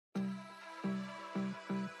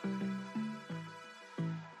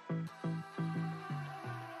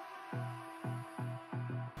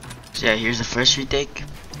So yeah, here's the first retake.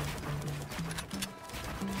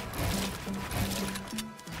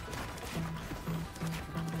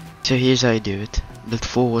 So here's how you do it. Build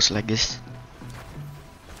 4 walls like this.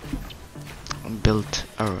 And build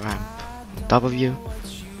a ramp on top of you.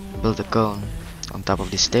 Build a cone on top of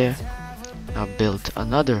the stair. Now build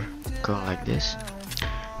another cone like this.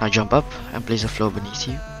 Now jump up and place a floor beneath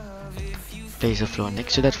you. Place a floor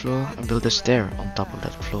next to that floor and build a stair on top of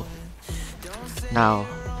that floor. Now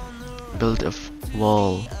build a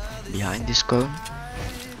wall behind this cone.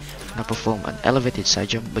 Now perform an elevated side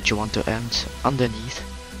jump, but you want to end underneath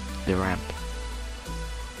the ramp.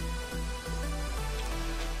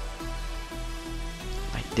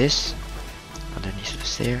 Like this, underneath the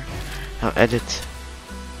stair. Now edit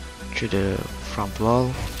through the front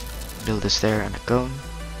wall, build a stair and a cone.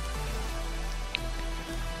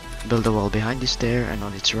 Build a wall behind the stair and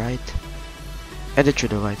on its right. Edit through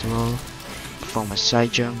the right wall, perform a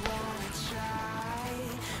side jump.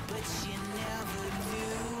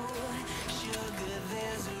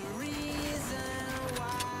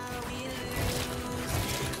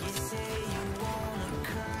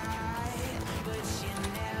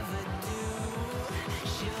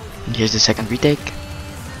 And here's the second retake.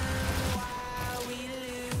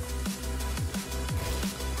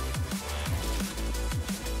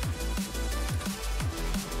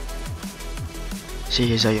 So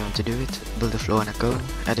here's how you want to do it. Build a floor and a cone,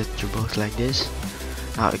 edit through both like this.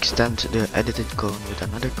 Now extend the edited cone with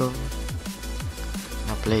another cone.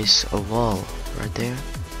 Now place a wall right there.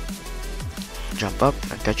 Jump up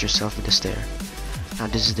and catch yourself with the stair. Now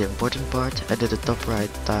this is the important part. Edit the top right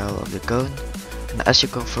tile of the cone. And as you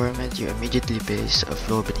confirm it, you immediately place a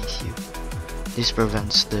floor beneath you. This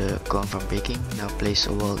prevents the cone from breaking. Now place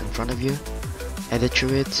a wall in front of you. Edit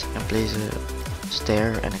through it and place a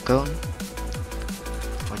stair and a cone.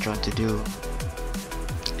 What you want to do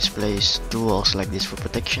is place 2 walls like this for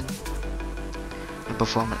protection and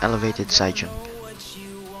perform an elevated side jump.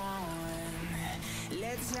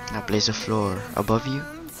 Now place a floor above you.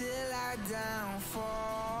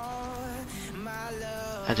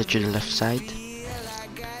 Edit to the left side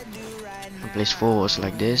and place 4 walls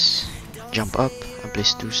like this. Jump up and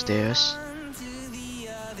place 2 stairs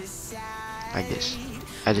like this.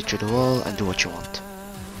 Edit to the wall and do what you want.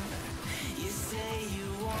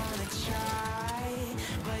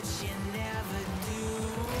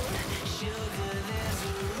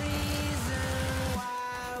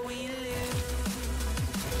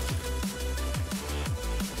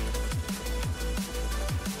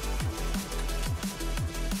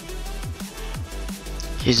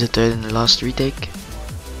 Here's the third and the last retake.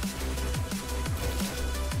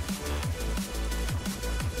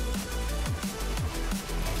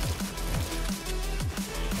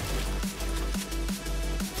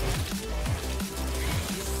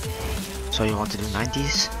 So you want to do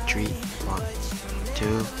 90s, 3, 1,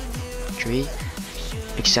 2, 3.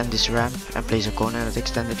 Extend this ramp and place a corner at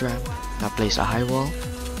extended ramp. Now place a high wall.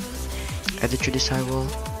 Edit through this high wall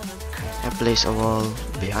and place a wall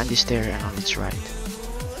behind the stair and on its right.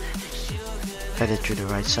 Edit through the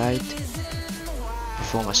right side.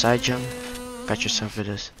 Perform a side jump. Catch yourself with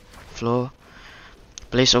the floor.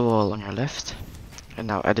 Place a wall on your left. And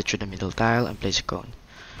now edit through the middle tile and place a cone.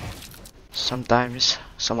 Sometimes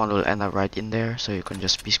someone will end up right in there, so you can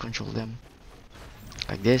just piece control them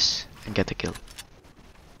like this and get the kill.